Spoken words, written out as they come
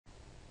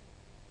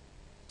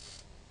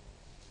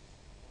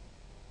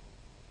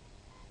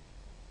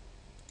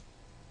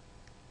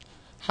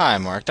Hi,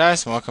 I'm Mark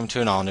Dice, and welcome to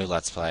an all-new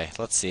Let's Play.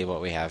 Let's see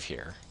what we have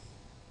here.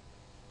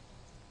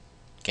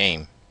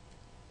 Game.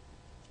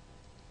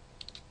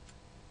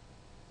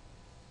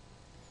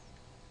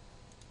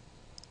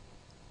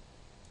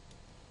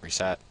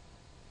 Reset.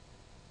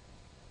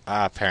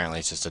 Apparently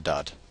it's just a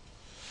dud.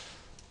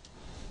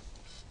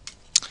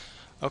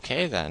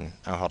 Okay, then.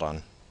 Oh, hold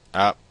on.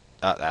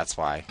 That's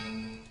why.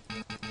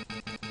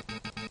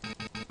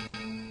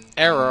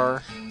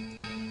 Error!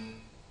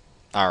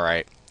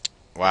 Alright.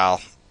 Well,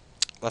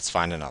 let's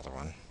find another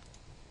one.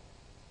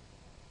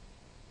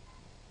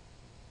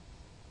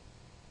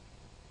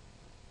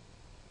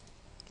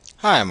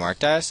 Hi, I'm Mark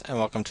Dice, and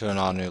welcome to an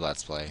all-new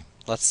Let's Play.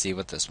 Let's see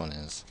what this one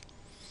is.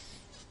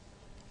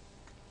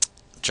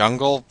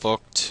 Jungle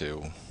Book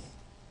 2.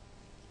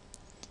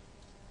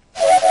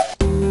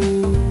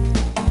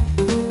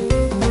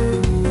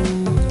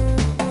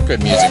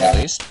 Good music, at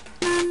least.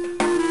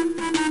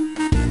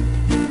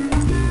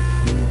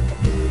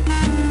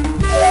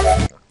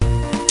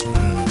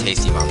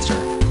 Tasty monster.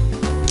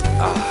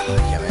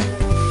 Yummy.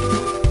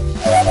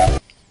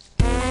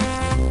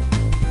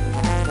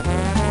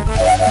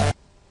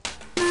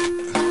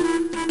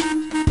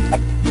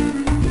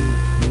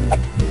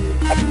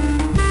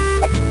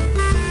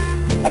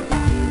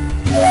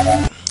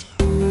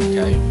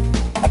 Okay.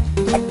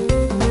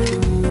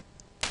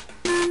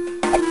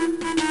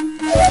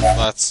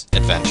 Let's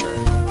adventure.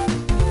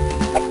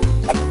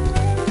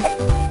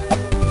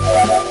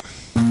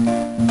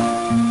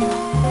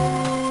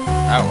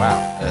 Oh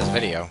wow, there's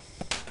video.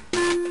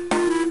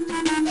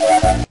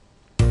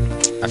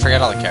 I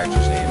forget all the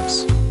characters'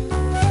 names.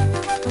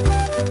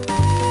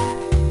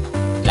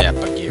 Yeah,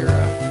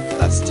 Bagheera.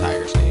 That's the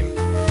tiger's name.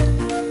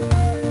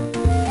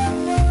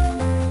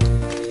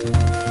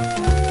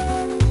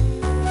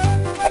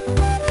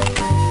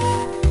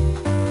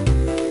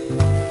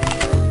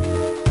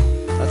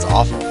 That's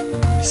awful.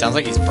 He sounds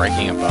like he's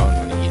breaking a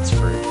bone when he eats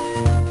fruit.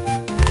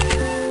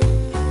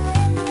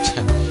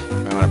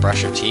 You might want to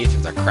brush your teeth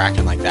if they're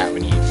cracking like that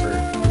when you eat fruit.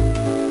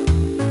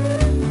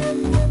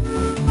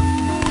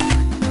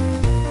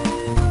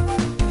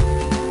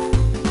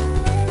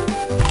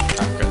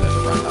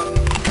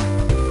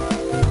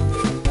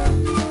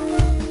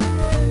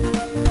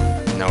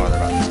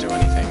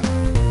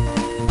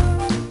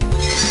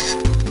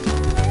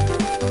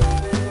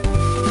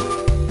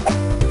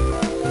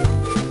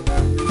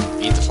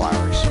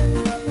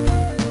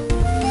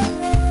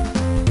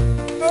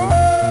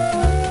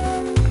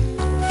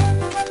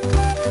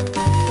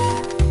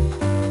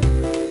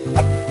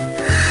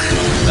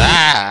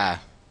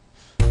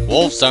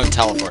 Wolves don't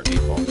teleport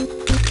people.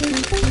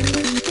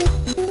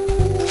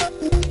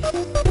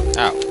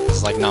 Oh,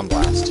 it's like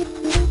Numblast.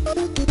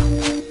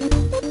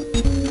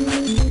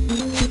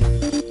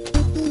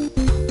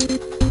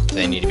 Do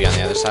they need to be on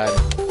the other side?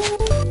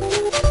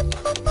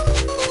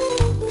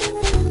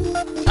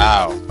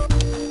 Oh.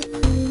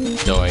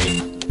 Doi.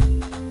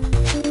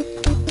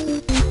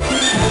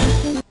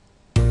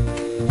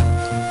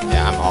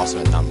 Yeah, I'm also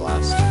in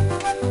Numblast.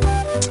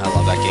 I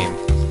love that game.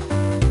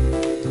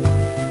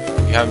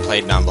 If you haven't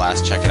played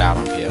Numblast, check it out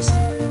on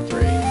PS3.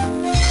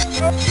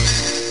 What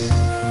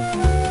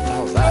the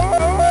hell is that?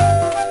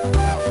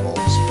 Oh,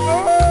 wolves.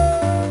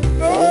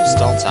 Wolves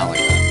don't sound like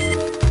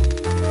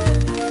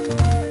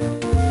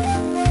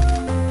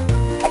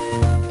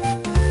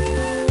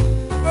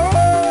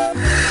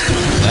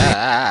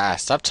that.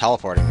 Stop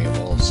teleporting me,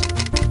 wolves.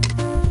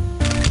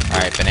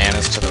 Alright,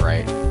 bananas to the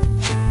right.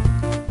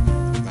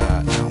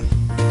 No.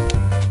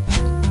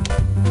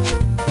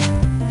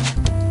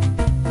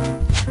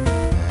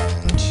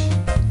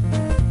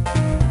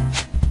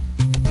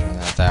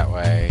 That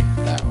way.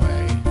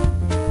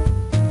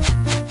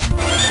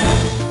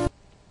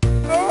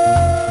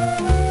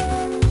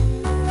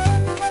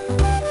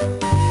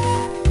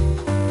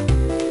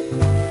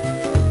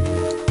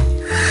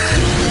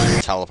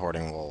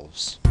 Teleporting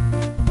wolves.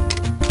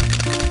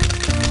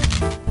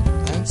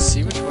 Let's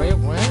see which way it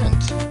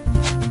went.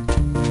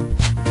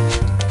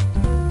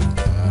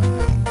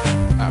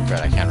 Oh good,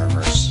 I can't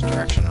reverse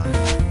direction on it.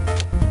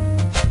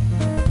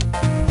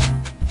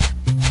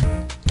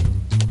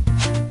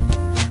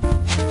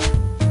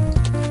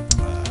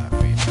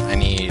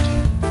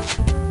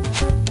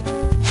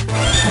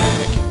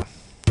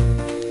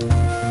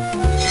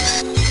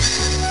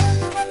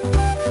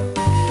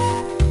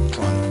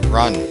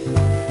 Run.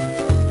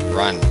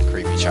 Run,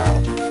 creepy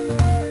child.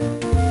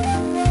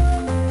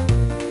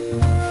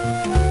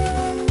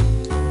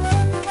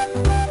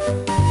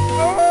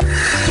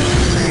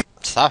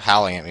 Stop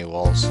howling at me,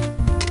 wolves.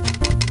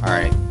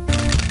 Alright.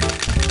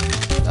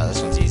 Oh,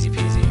 this one's easy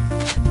peasy.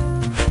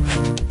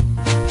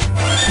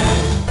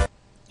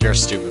 You're a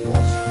stupid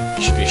wolf.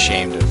 You should be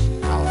ashamed of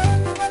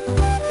howling.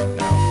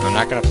 No, I'm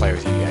not gonna play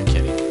with you yet,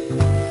 kitty.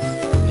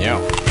 No.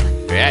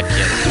 Bad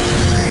kitty.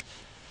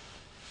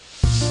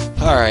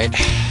 Alright,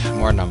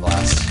 more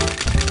Numblast.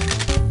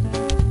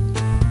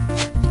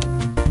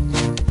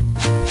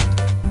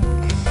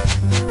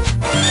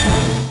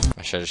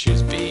 I should have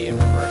used B and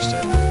reversed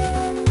it.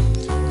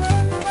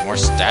 More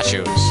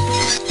statues.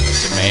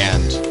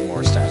 Demand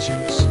more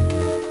statues.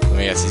 Let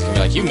me guess, he's gonna be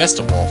like, you missed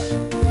a wolf.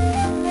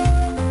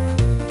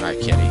 Alright,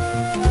 kitty.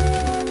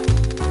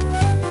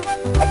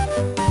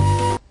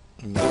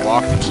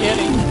 Walk the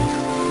kitty.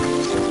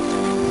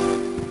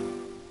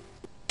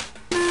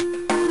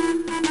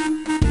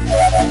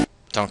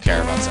 Don't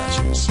care about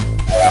statues.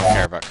 Don't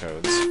care about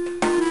codes.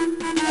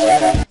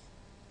 Kitty.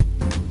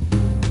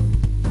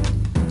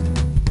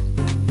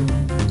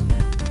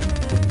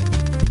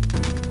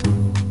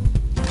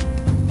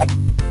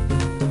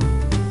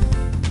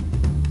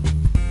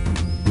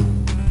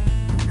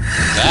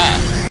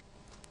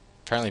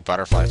 Apparently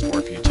butterflies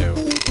warp you too.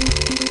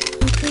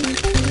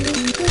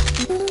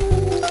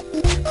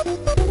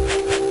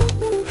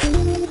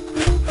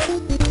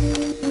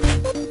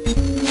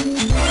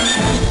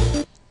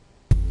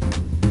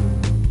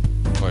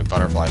 Boy,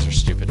 butterflies are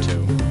stupid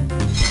too.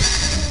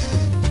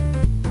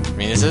 I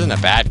mean, this isn't a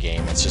bad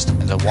game, it's just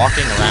the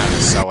walking around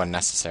is so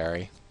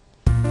unnecessary.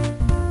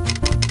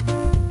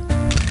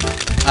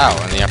 Oh,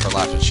 in the upper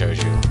left it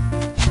shows you.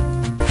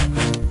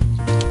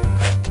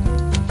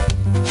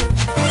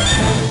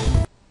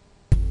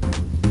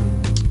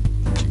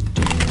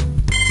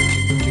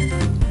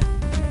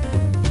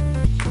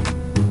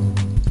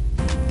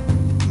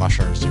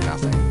 Mushrooms do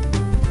nothing.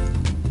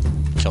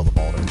 Kill the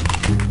boulder.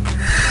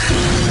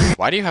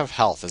 Why do you have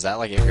health? Is that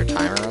like if your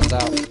timer runs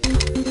out?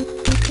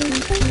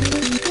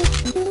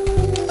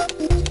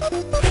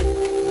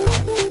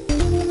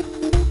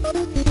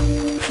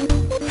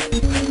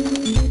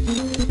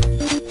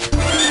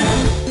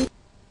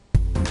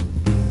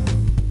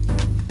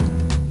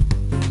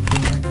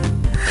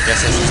 I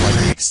guess this is like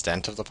the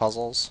extent of the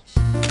puzzles.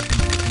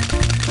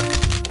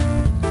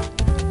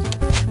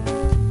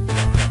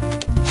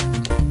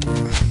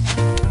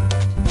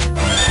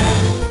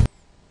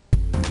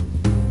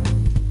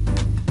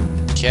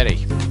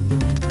 Kitty.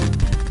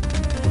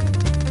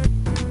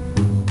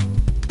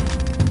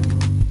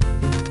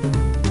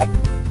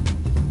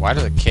 Why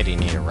does a kitty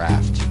need a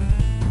raft?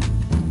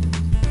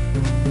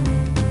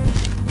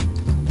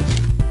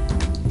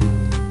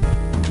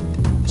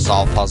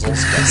 Solve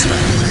puzzles, get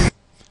strength.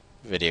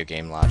 Video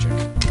game logic.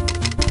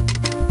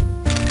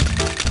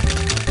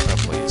 Oh,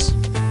 please.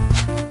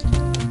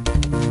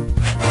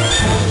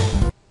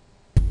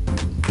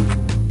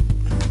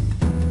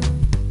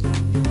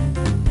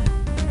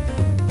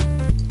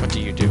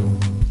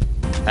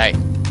 Hey,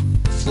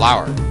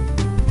 flower,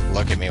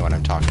 look at me when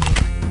I'm talking.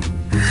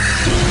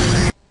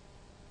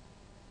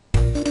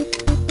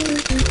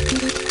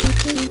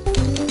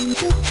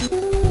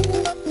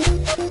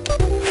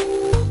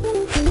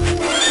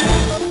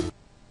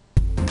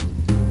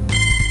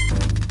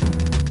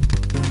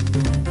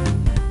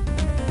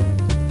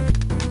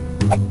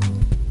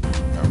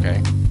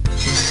 Okay.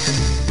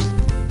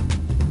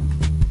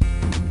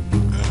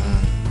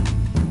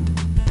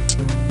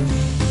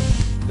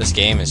 This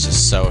game is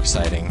just so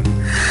exciting.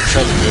 I'm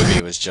sure the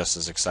movie was just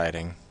as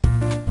exciting.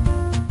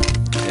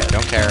 Yeah,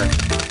 don't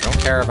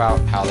care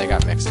about how they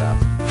got mixed up.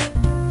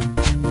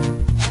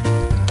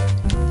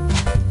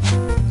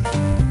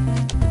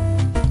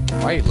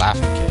 Why are you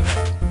laughing, kid?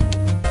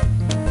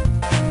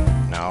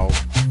 No,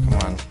 come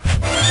on.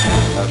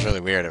 That was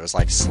really weird. It was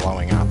like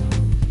slowing up.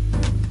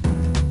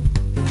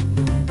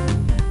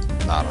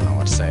 I don't know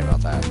what to say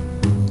about that.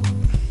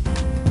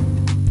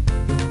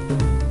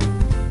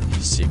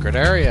 Secret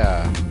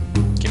area.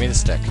 Give me the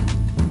stick.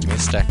 Give me the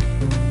stick.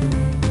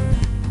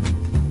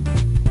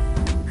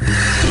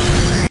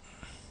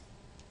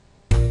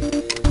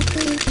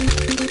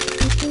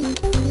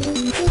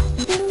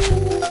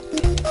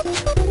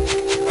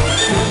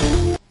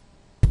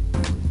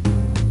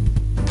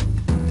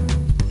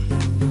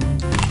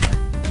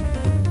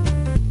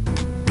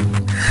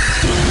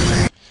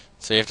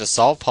 So you have to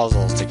solve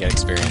puzzles to get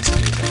experience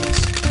and do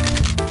things.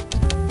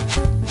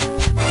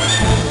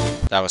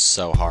 That was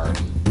so hard.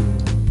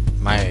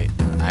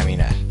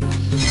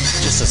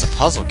 Just as a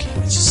puzzle game,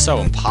 it's just so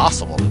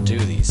impossible to do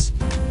these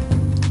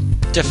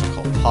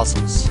difficult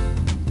puzzles.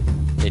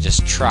 They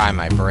just try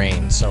my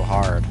brain so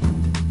hard.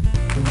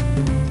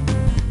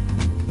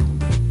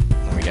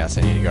 Let me guess,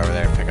 I need to go over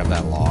there and pick up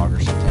that log or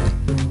something.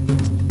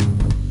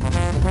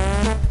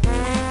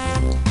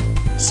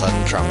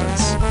 Sudden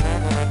trumpets.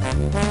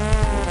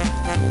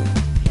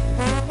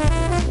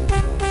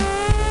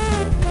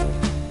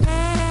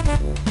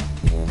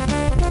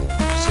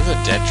 See the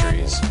dead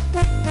trees.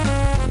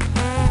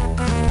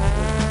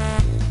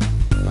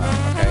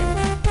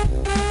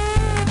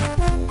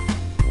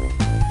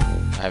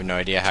 I have no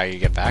idea how you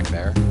get back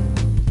there.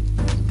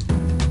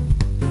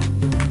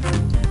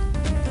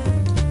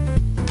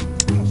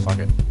 Oh, fuck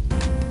it.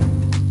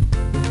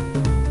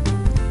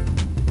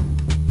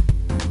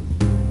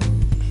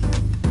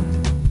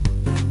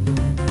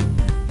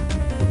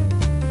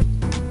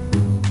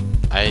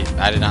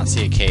 I did not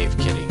see a cave,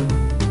 Kitty.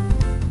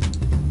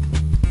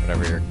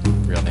 Whatever your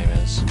real name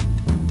is.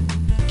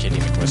 Kitty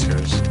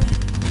McWhiskers.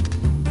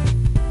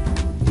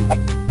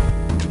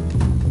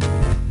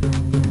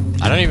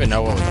 I don't even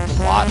know what the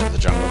plot of the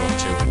Jungle Book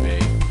 2 would be.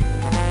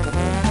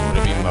 Would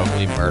it be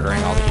Mowgli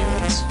murdering all the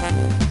humans?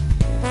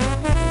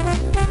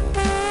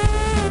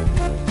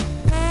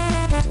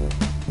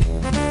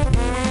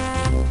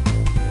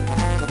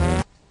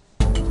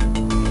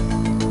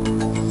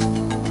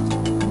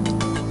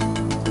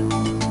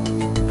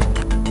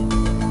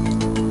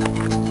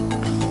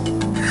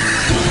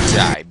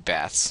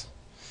 bats.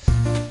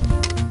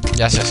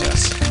 Yes, yes,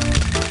 yes.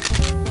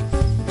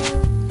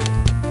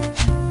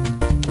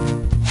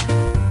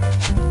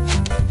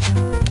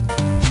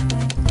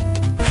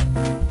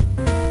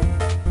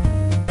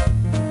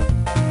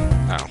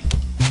 Oh.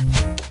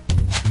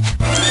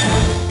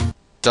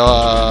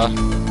 Duh.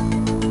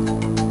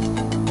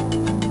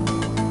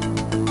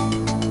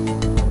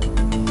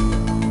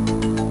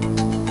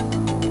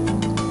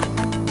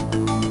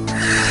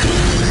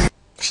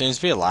 Seems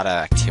to be a lot of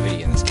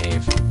activity in this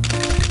cave.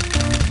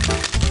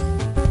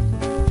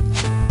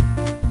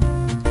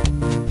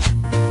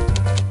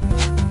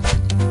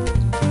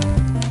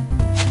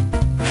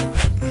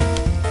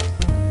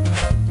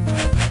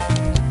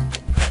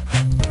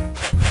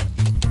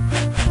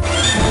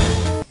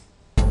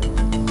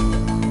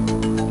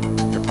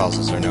 Your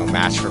puzzles are no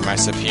match for my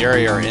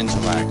superior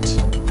intellect.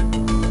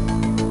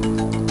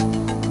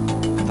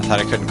 I thought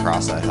I couldn't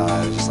cross that. I thought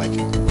I was just like,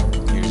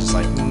 he was just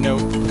like,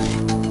 nope.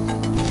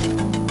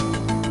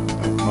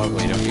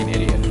 Mowgli, don't be an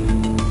idiot.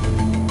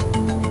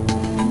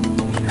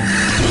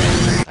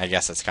 I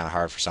guess it's kind of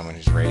hard for someone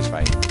who's raised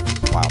by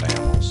wild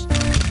animals.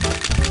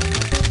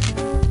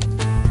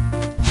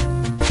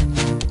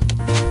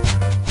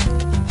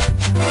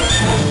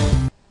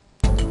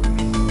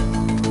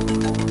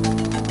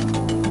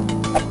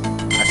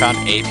 I found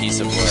a piece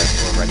of wood.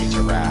 We're ready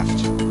to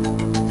raft.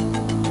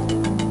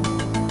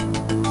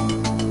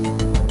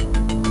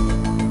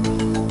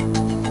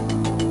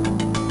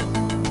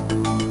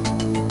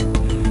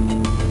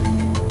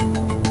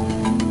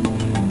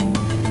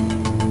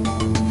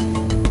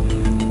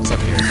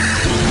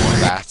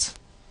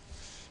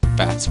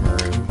 Bats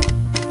Maru.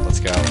 Let's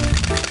go.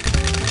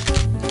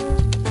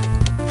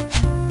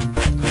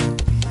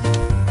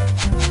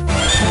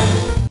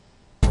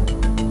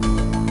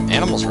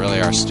 Animals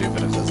really are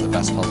stupid if this is the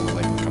best puzzle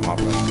they can come up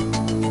with.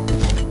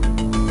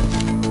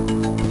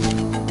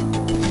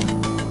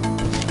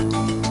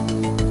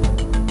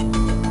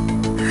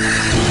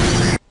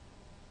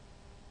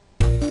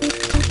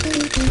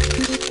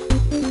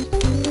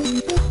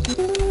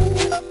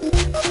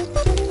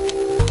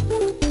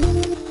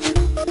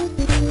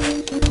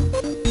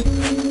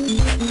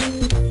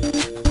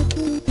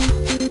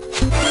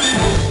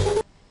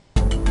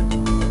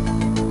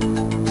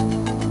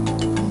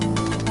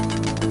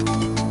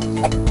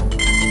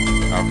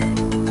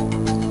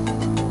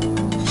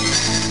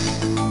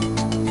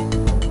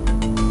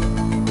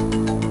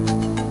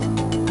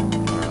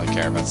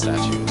 About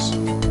statues.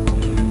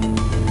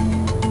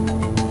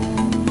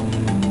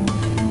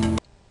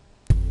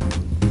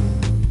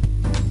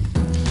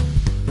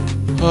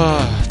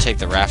 Take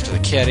the raft to the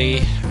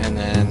kitty, and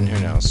then who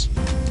knows?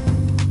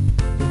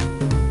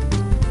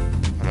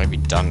 I might be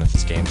done with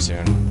this game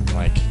soon. I'm,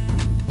 like,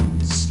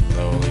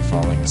 slowly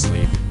falling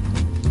asleep.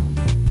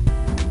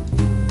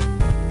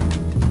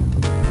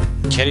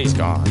 Kitty's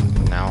gone.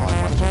 Now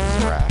I'm left with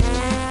this raft.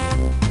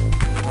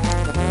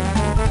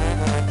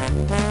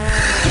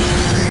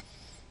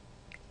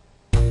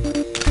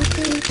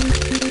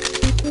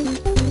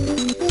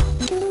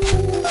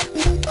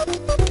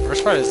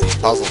 The part is these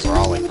puzzles are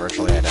all like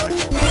virtually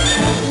identical.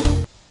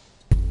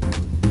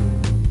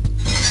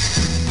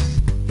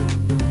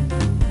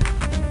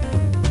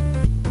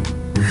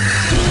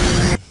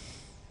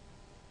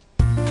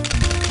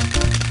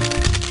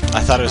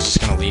 I thought I was just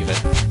gonna leave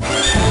it.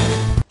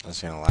 I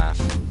was gonna laugh.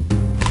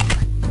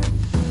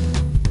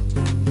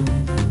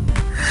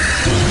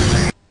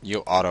 You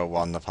auto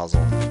won the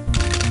puzzle.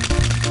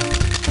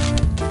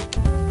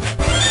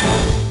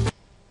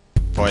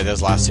 Boy,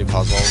 those last two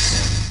puzzles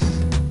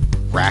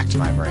racked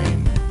my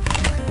brain.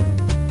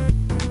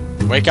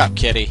 Wake up,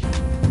 kitty.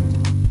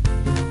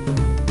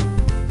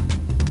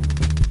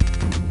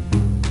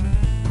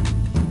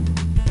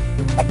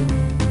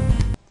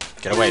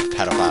 Get away,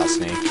 pedophile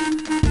snake.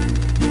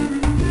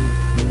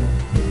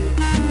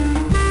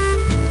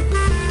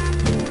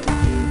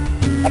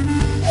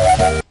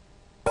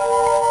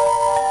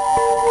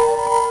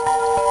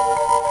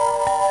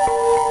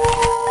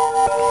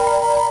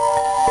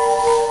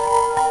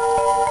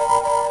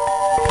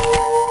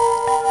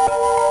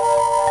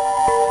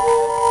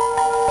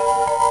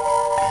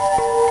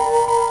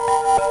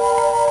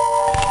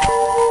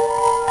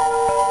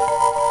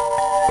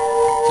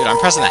 Dude, I'm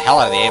pressing the hell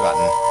out of the A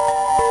button.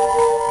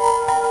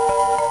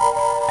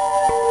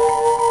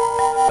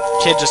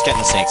 Kid just getting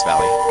the snake's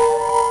belly.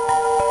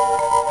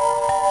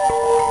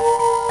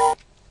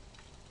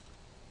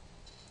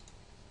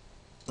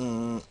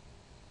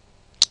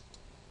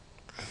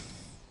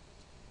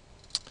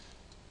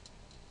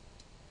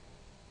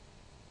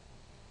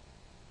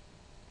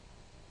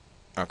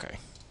 Okay.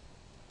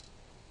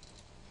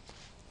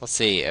 Let's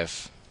see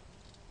if...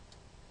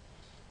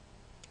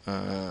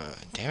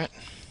 damn it.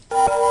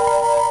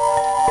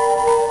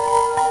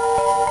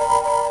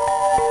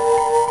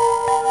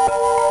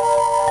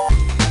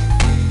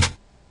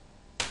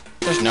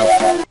 There's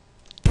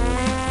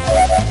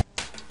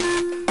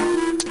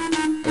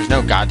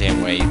no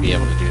goddamn way you'd be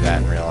able to do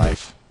that in real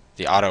life.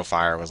 The auto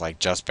fire was like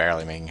just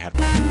barely making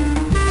headway.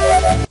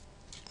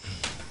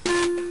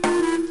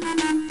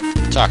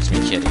 Talk to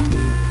me, kitty.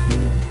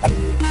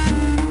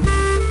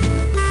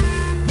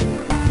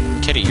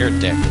 Kitty, you're a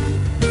dick.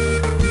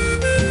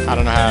 I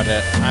know how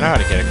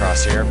to get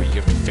across here, but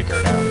you have to figure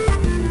it out.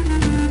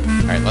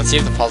 Alright, let's see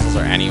if the puzzles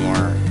are any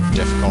more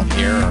difficult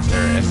here, or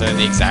if they're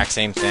the exact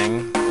same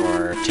thing,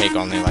 or take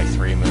only like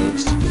 3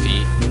 moves to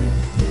defeat.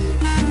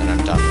 Then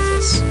I'm done with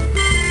this.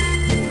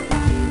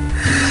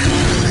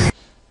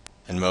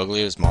 And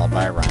Mowgli was mauled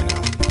by a rhino.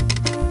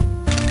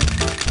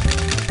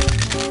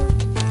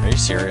 Are you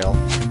cereal?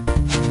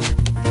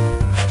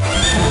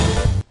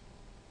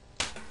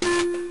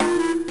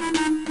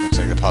 Looks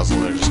like the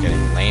puzzles are just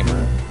getting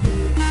lamer.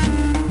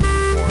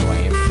 More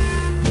lame.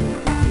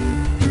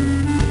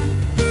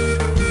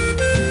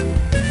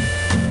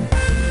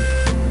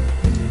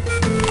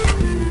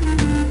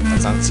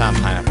 That's not the sound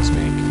pineapples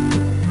make.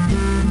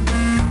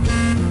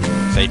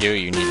 If they do,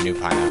 you need new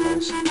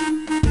pineapples.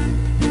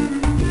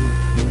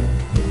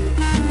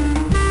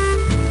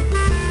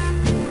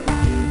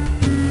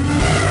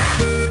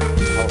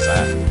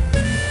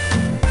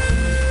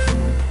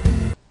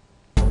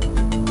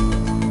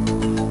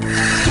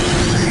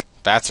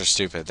 Bats are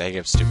stupid. They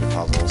give stupid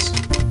puzzles.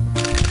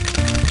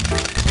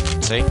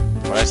 See?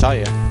 What'd I tell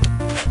you?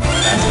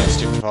 Bats give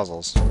stupid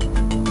puzzles.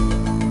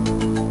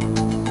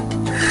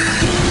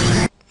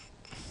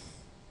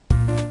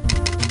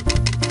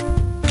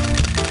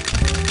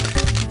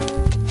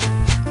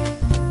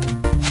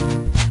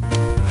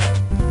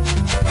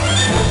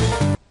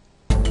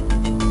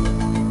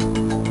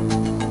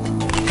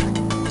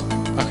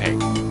 Okay,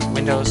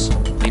 Windows,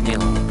 leave me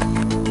alone.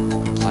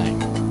 I'm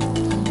playing.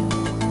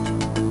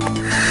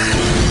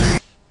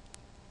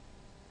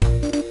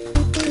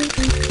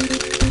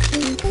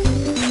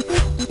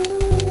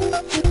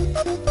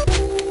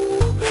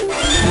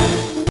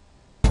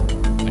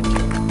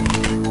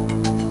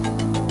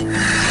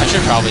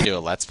 Probably do a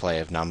let's play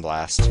of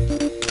Numblast.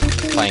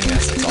 Playing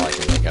this, that's all I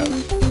can think of.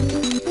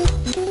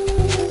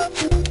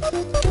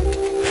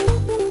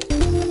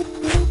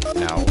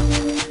 No.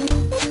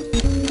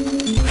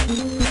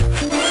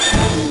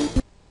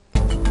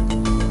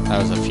 That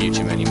was a few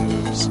too many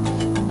moves.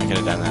 I could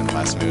have done that in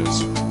less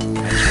moves.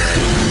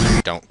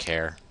 I don't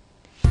care.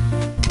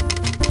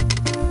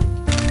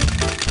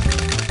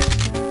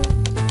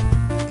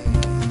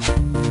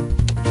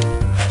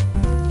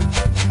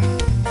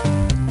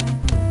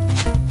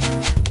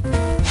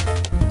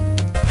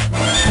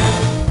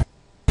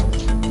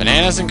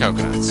 Bananas and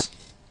coconuts.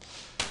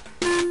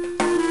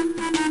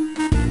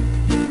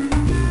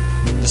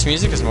 This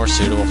music is more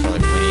suitable for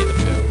like Winnie the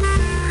Pooh.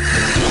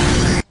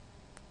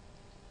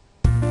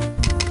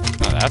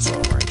 Oh, that's a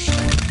little more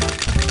interesting.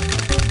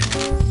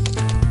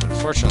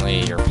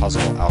 Unfortunately, your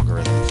puzzle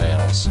algorithm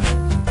fails.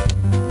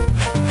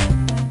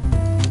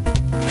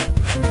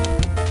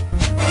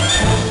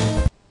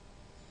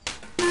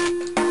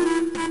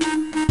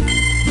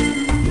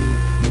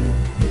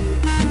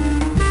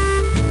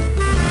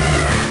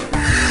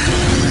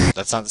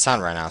 That's not the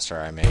sound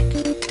rhinoceros I make.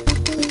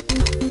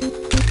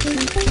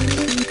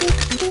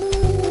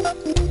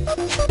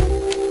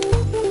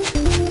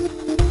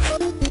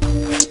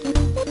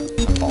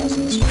 I'm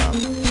ballsing this one up.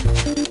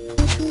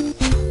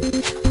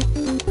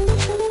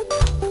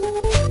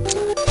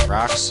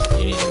 Rocks,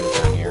 you need to move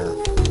down here.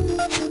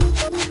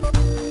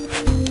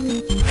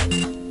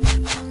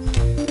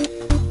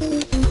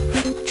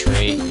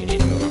 Tree, you need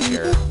to move up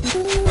here.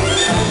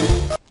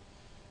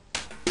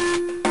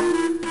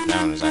 That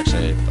one was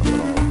actually a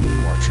little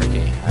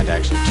tricky. I'd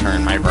actually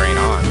turn my brain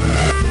on.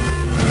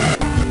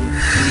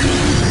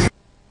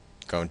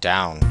 Going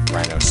down,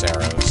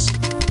 rhinoceros.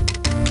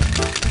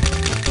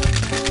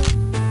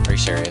 Are you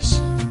serious?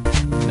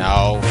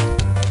 No.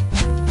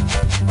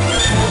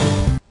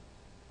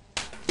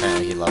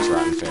 Apparently he loves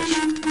rotten fish.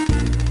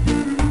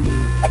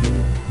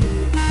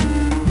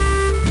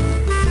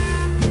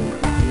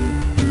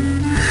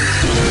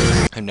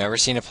 I've never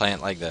seen a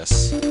plant like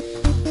this.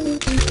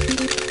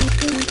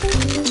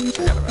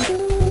 Forget about it.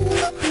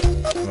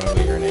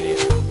 Mowgli, you're an idiot.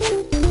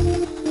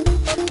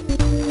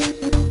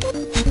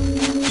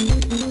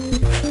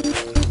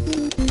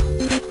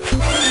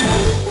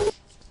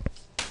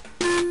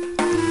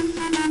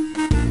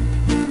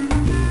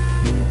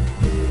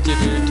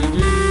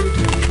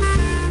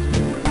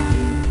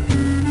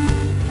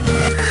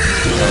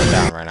 Go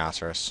down,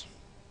 rhinoceros.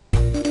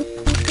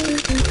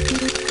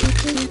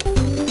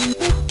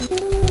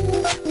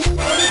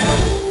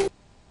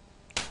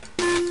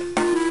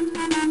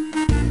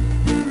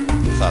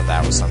 Thought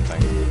that was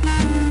something.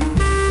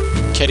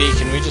 Kitty,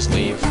 can we just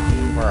leave?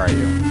 Where are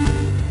you?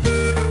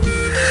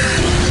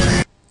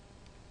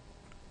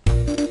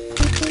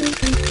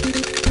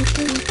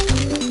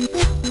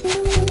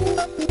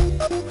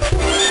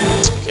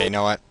 Okay, you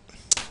know what?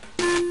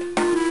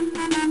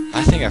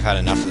 I think I've had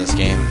enough of this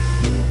game.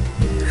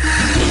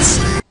 It's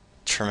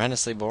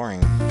tremendously boring.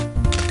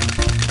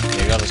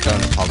 Maybe I'll just go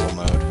into puzzle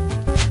mode.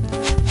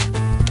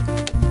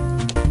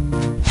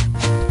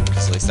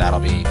 Because at least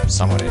that'll be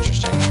somewhat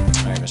interesting.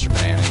 Alright, Mr.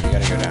 Banana, you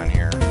gotta go down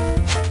here.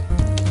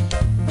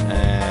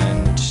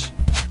 And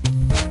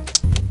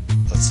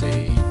let's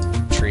see.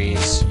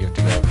 Trees, you have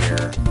to go up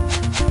here.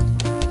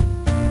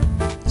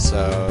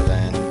 So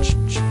then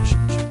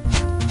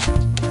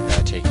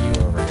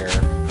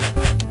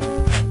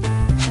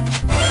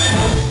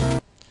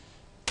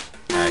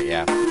Alright,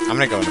 yeah. I'm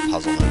gonna go into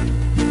puzzle mode.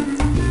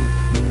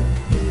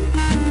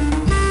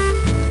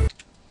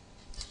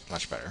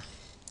 Much better.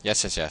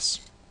 Yes, yes, yes.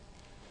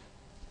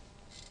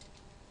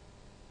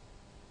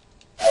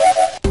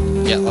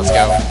 Yeah, let's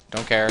go.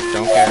 Don't care,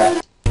 don't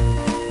care.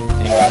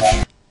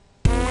 English.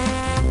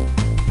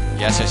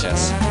 Yes, yes,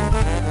 yes.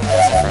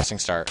 Yes, I'm pressing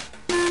start.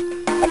 The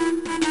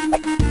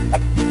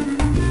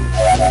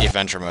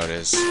adventure mode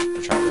is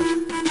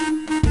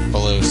retarded.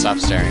 Baloo, stop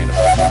staring at a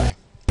butterfly.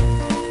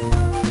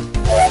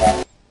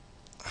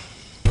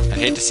 I'd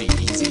hate to see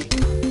easy.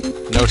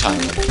 No time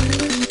limit.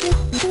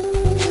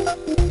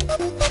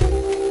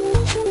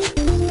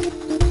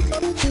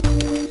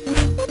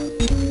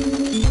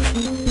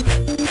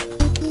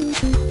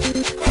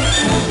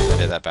 I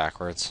did that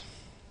backwards.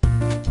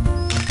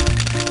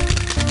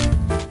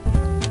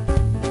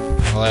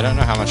 Well, I don't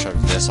know how much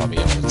of this I'll be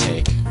able to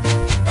take.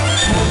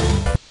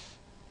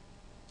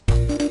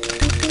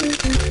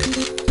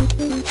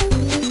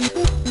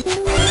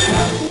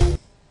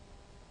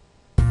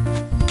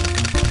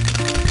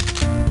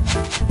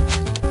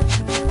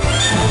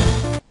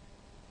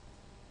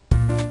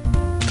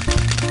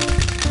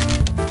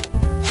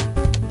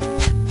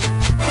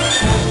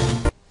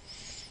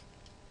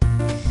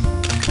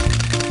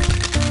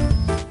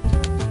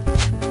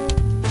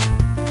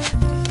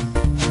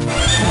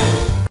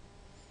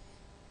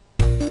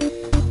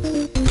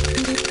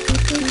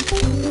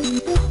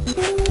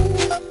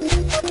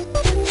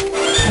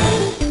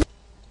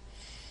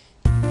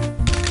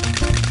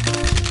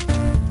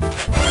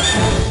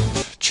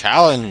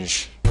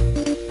 Challenge!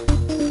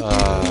 No.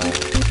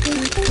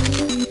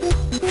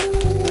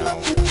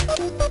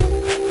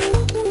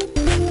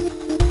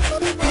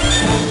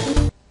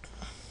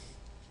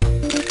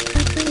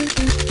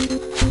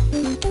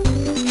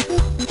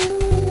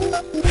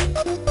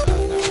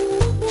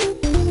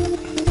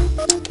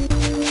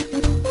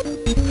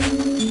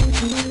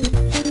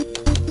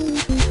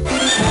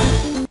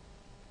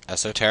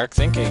 Esoteric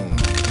thinking.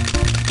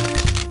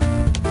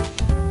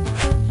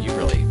 You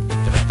really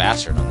been a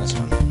bastard on this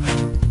one.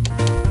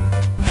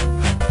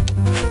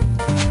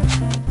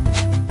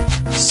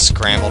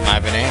 Scrambled my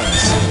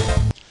bananas.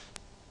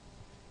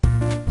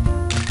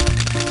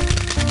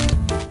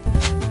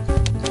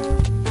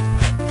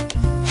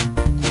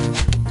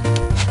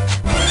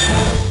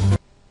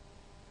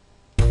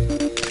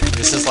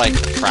 This is like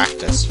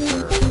practice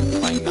for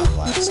playing Nut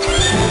Blast.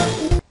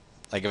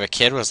 Like if a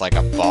kid was like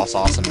a boss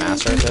awesome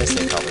master at this,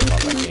 they'd probably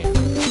love that game.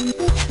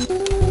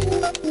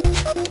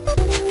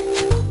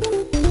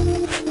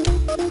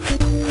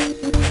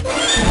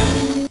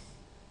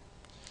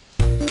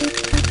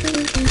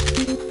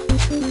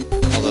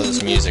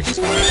 Music is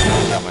going to make me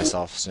kill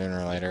myself sooner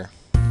or later.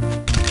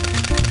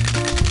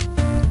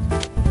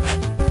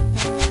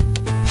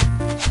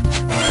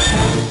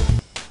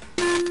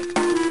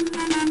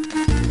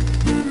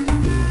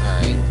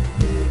 Alright.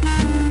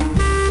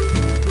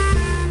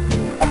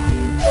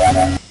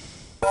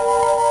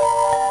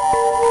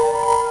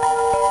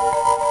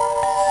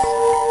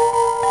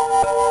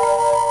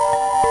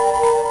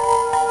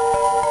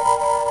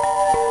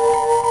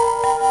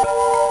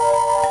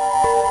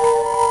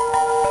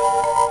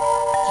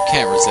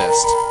 Can't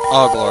resist.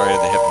 All glory to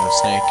the Hypno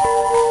Snake.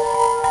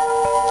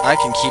 I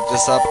can keep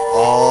this up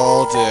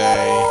all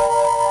day.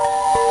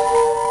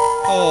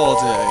 All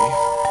day.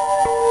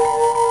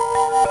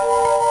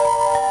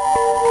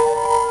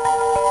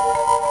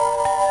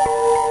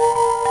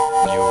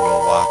 You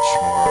will watch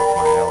more of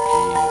my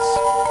LPs.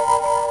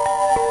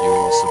 You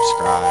will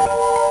subscribe.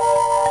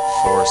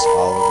 Force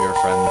all of your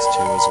friends to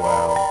as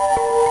well.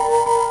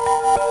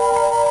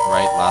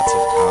 Write lots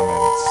of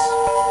comments.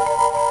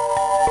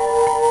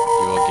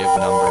 Give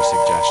number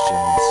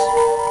suggestions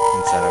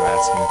instead of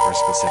asking for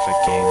specific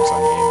games on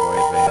Game Boy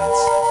Advance.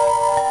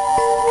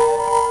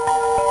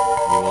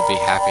 You will be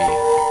happy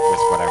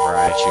with whatever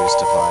I choose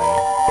to play.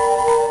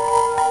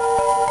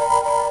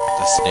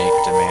 The snake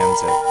demands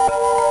it.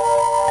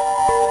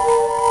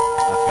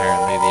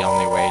 Apparently the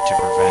only way to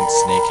prevent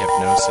snake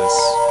hypnosis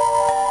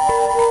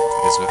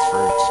is with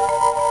fruit.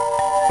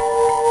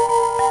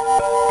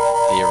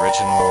 The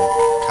original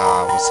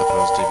Ka was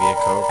supposed to be a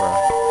cobra.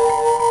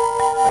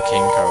 A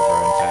king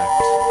cobra, in fact.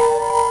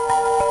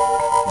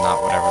 Not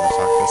whatever the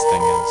fuck this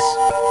thing is.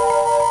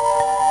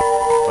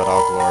 But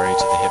all glory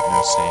to the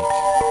Hypno Snake.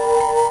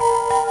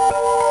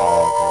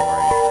 All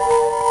glory.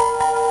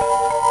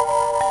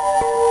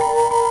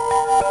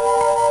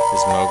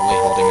 Is Mowgli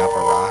holding up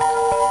a rock?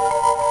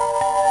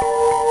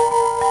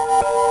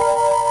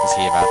 Is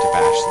he about to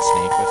bash the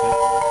snake with it?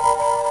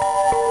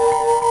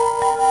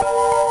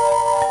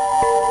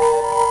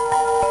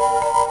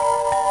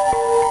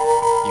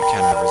 You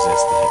cannot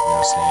resist the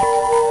Hypno Snake.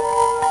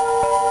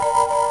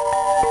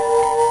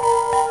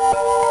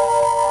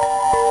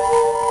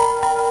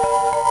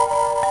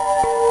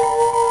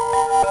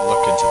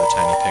 Look into the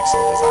tiny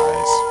pixel of his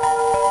eyes.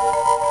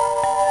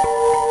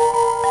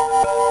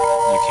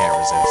 You can't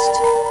resist.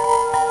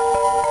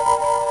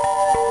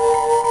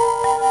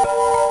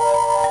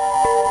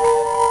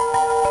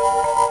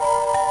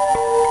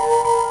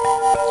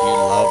 You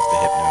love the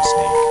Hypno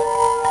Snake.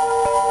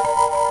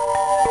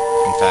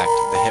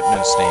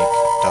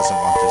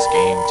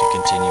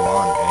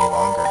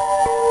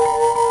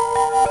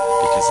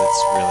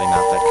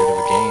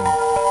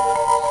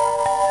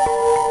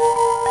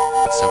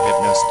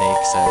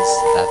 Snake says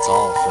that's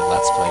all for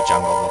Let's Play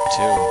Jungle Book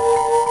 2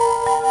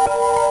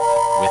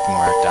 with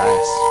Mark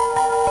Dias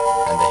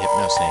and the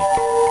Hypno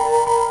Snake.